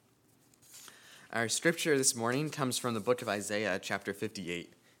Our scripture this morning comes from the book of Isaiah, chapter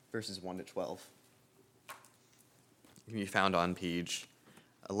 58, verses 1 to 12. It can be found on page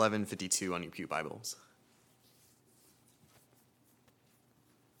 1152 on your Pew Bibles.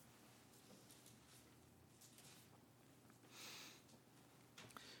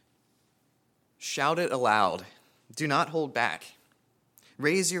 Shout it aloud. Do not hold back.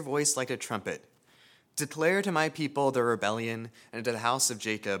 Raise your voice like a trumpet. Declare to my people their rebellion and to the house of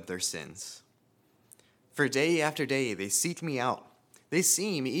Jacob their sins. For day after day they seek me out. They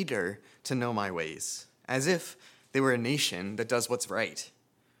seem eager to know my ways, as if they were a nation that does what's right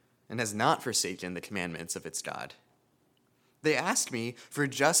and has not forsaken the commandments of its God. They ask me for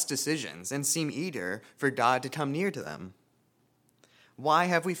just decisions and seem eager for God to come near to them. Why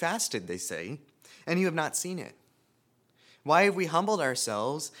have we fasted, they say, and you have not seen it? Why have we humbled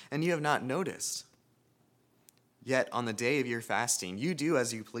ourselves and you have not noticed? Yet on the day of your fasting, you do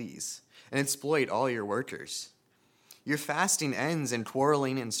as you please and exploit all your workers. Your fasting ends in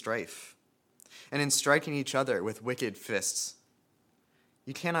quarreling and strife, and in striking each other with wicked fists.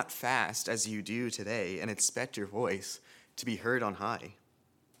 You cannot fast as you do today and expect your voice to be heard on high.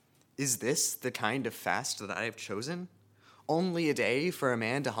 Is this the kind of fast that I have chosen? Only a day for a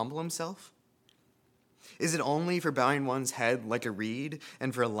man to humble himself? Is it only for bowing one's head like a reed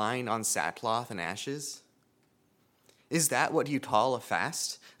and for lying on sackcloth and ashes? Is that what you call a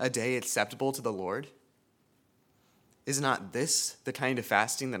fast, a day acceptable to the Lord? Is not this the kind of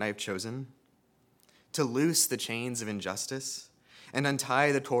fasting that I have chosen? To loose the chains of injustice and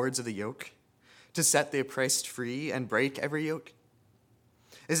untie the cords of the yoke, to set the oppressed free and break every yoke?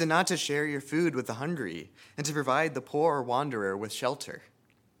 Is it not to share your food with the hungry and to provide the poor or wanderer with shelter?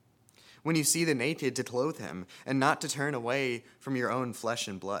 When you see the naked, to clothe him and not to turn away from your own flesh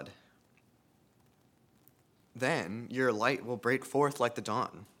and blood? Then your light will break forth like the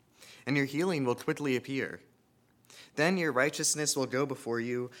dawn, and your healing will quickly appear. Then your righteousness will go before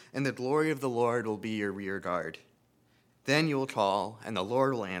you, and the glory of the Lord will be your rear guard. Then you will call, and the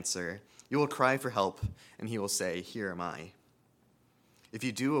Lord will answer. You will cry for help, and he will say, Here am I. If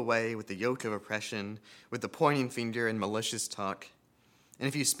you do away with the yoke of oppression, with the pointing finger and malicious talk, and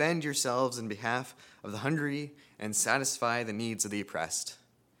if you spend yourselves in behalf of the hungry and satisfy the needs of the oppressed,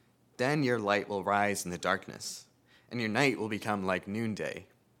 then your light will rise in the darkness, and your night will become like noonday.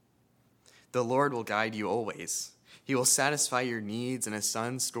 The Lord will guide you always. He will satisfy your needs in a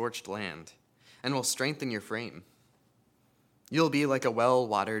sun-scorched land, and will strengthen your frame. You'll be like a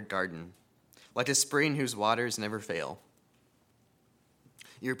well-watered garden, like a spring whose waters never fail.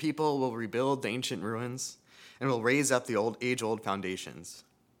 Your people will rebuild the ancient ruins, and will raise up the age-old foundations.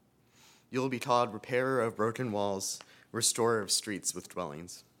 You will be called repairer of broken walls, restorer of streets with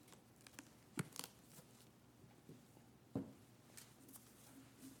dwellings.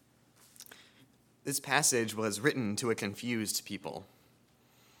 This passage was written to a confused people.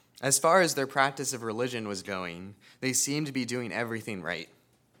 As far as their practice of religion was going, they seemed to be doing everything right.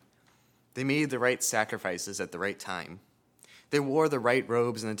 They made the right sacrifices at the right time. They wore the right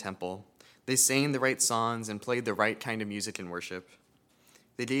robes in the temple. They sang the right songs and played the right kind of music in worship.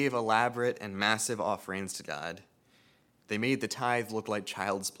 They gave elaborate and massive offerings to God. They made the tithe look like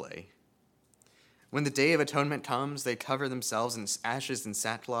child's play. When the Day of Atonement comes, they cover themselves in ashes and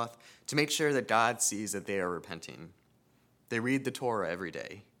sackcloth to make sure that God sees that they are repenting. They read the Torah every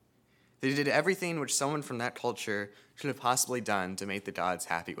day. They did everything which someone from that culture could have possibly done to make the gods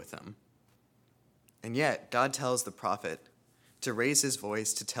happy with them. And yet, God tells the prophet to raise his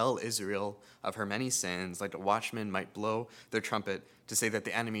voice to tell Israel of her many sins, like a watchman might blow their trumpet to say that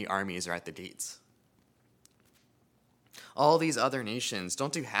the enemy armies are at the gates. All these other nations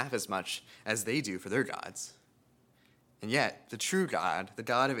don't do half as much as they do for their gods. And yet, the true God, the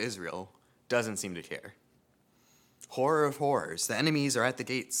God of Israel, doesn't seem to care. Horror of horrors, the enemies are at the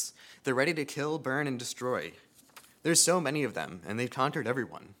gates. They're ready to kill, burn, and destroy. There's so many of them, and they've conquered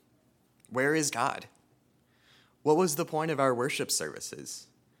everyone. Where is God? What was the point of our worship services?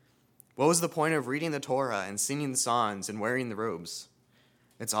 What was the point of reading the Torah and singing the songs and wearing the robes?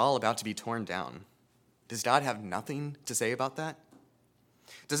 It's all about to be torn down. Does God have nothing to say about that?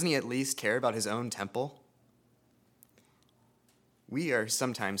 Doesn't he at least care about his own temple? We are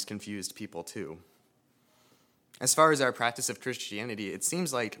sometimes confused people too. As far as our practice of Christianity, it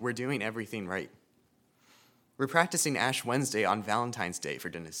seems like we're doing everything right. We're practicing Ash Wednesday on Valentine's Day, for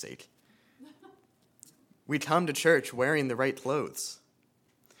goodness sake. We come to church wearing the right clothes.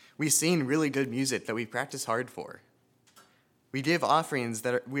 We sing really good music that we practice hard for. We give offerings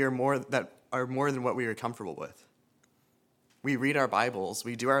that are more than what we are comfortable with. We read our Bibles.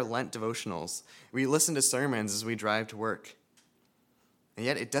 We do our Lent devotionals. We listen to sermons as we drive to work. And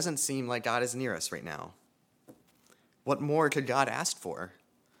yet it doesn't seem like God is near us right now. What more could God ask for?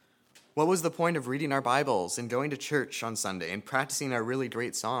 What was the point of reading our Bibles and going to church on Sunday and practicing our really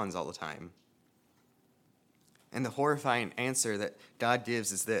great songs all the time? And the horrifying answer that God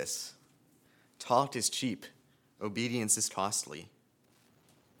gives is this: talk is cheap, obedience is costly.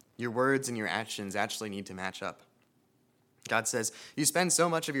 Your words and your actions actually need to match up. God says, you spend so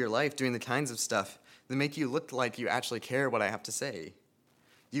much of your life doing the kinds of stuff that make you look like you actually care what I have to say.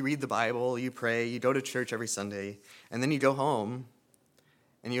 You read the Bible, you pray, you go to church every Sunday, and then you go home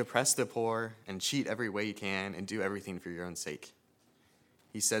and you oppress the poor and cheat every way you can and do everything for your own sake.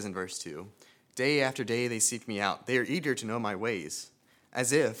 He says in verse 2, day after day they seek me out. They are eager to know my ways,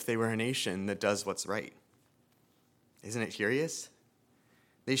 as if they were a nation that does what's right. Isn't it curious?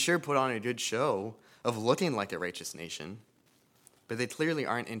 They sure put on a good show of looking like a righteous nation, but they clearly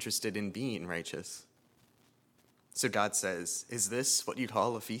aren't interested in being righteous. So God says, is this what you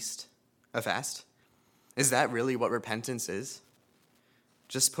call a feast? A fast? Is that really what repentance is?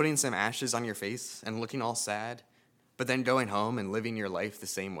 Just putting some ashes on your face and looking all sad, but then going home and living your life the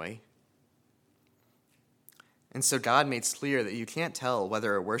same way? And so God makes clear that you can't tell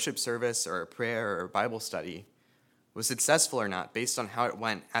whether a worship service or a prayer or a Bible study was successful or not based on how it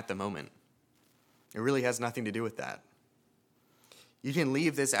went at the moment. It really has nothing to do with that. You can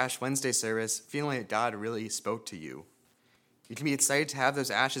leave this Ash Wednesday service feeling that God really spoke to you. You can be excited to have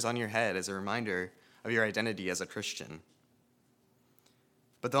those ashes on your head as a reminder of your identity as a Christian.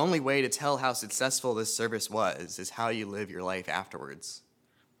 But the only way to tell how successful this service was is how you live your life afterwards.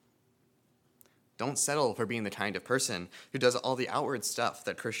 Don't settle for being the kind of person who does all the outward stuff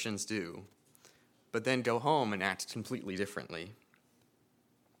that Christians do, but then go home and act completely differently.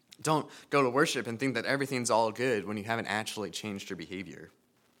 Don't go to worship and think that everything's all good when you haven't actually changed your behavior.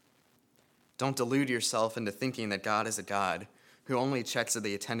 Don't delude yourself into thinking that God is a God who only checks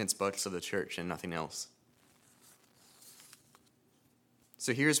the attendance books of the church and nothing else.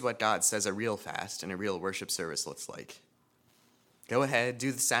 So here's what God says a real fast and a real worship service looks like. Go ahead,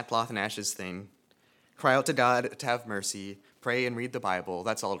 do the sackcloth and ashes thing. Cry out to God to have mercy. Pray and read the Bible.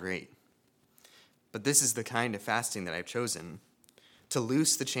 That's all great. But this is the kind of fasting that I've chosen. To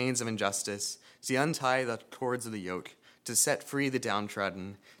loose the chains of injustice, to untie the cords of the yoke, to set free the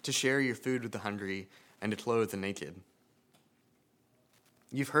downtrodden, to share your food with the hungry, and to clothe the naked.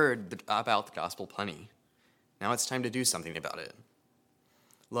 You've heard about the gospel plenty. Now it's time to do something about it.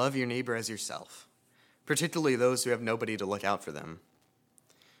 Love your neighbor as yourself, particularly those who have nobody to look out for them.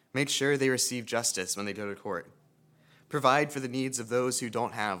 Make sure they receive justice when they go to court. Provide for the needs of those who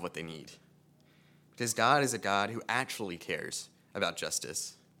don't have what they need. Because God is a God who actually cares about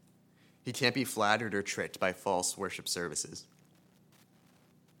justice. He can't be flattered or tricked by false worship services.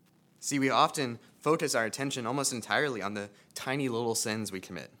 See, we often focus our attention almost entirely on the tiny little sins we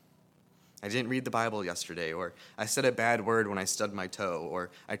commit. I didn't read the Bible yesterday, or I said a bad word when I stubbed my toe,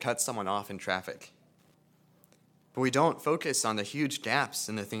 or I cut someone off in traffic. But we don't focus on the huge gaps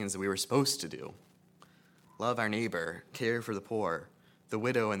in the things that we were supposed to do. Love our neighbor, care for the poor, the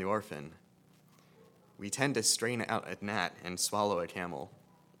widow and the orphan. We tend to strain out a gnat and swallow a camel.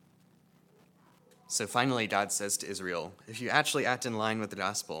 So finally, God says to Israel, if you actually act in line with the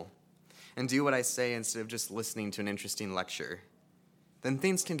gospel and do what I say instead of just listening to an interesting lecture, then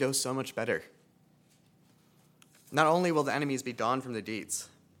things can go so much better. Not only will the enemies be gone from the gates,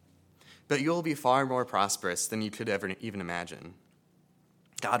 but you will be far more prosperous than you could ever even imagine.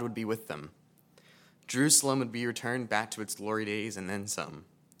 God would be with them. Jerusalem would be returned back to its glory days and then some.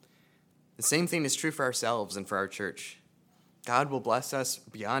 The same thing is true for ourselves and for our church. God will bless us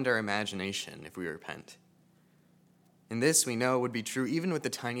beyond our imagination if we repent. And this, we know, would be true even with the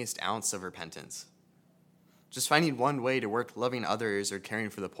tiniest ounce of repentance. Just finding one way to work loving others or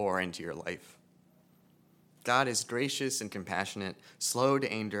caring for the poor into your life. God is gracious and compassionate, slow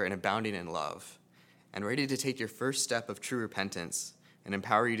to anger and abounding in love, and ready to take your first step of true repentance and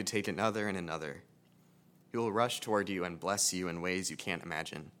empower you to take another and another. He will rush toward you and bless you in ways you can't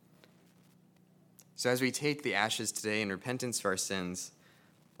imagine. So as we take the ashes today in repentance for our sins,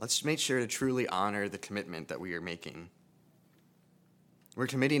 let's make sure to truly honor the commitment that we are making. We're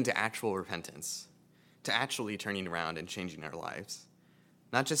committing to actual repentance, to actually turning around and changing our lives,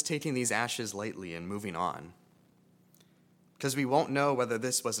 not just taking these ashes lightly and moving on. Because we won't know whether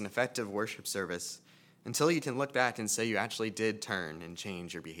this was an effective worship service until you can look back and say you actually did turn and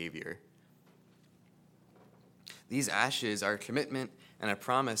change your behavior. These ashes are a commitment and a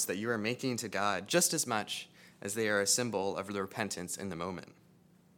promise that you are making to God just as much as they are a symbol of the repentance in the moment.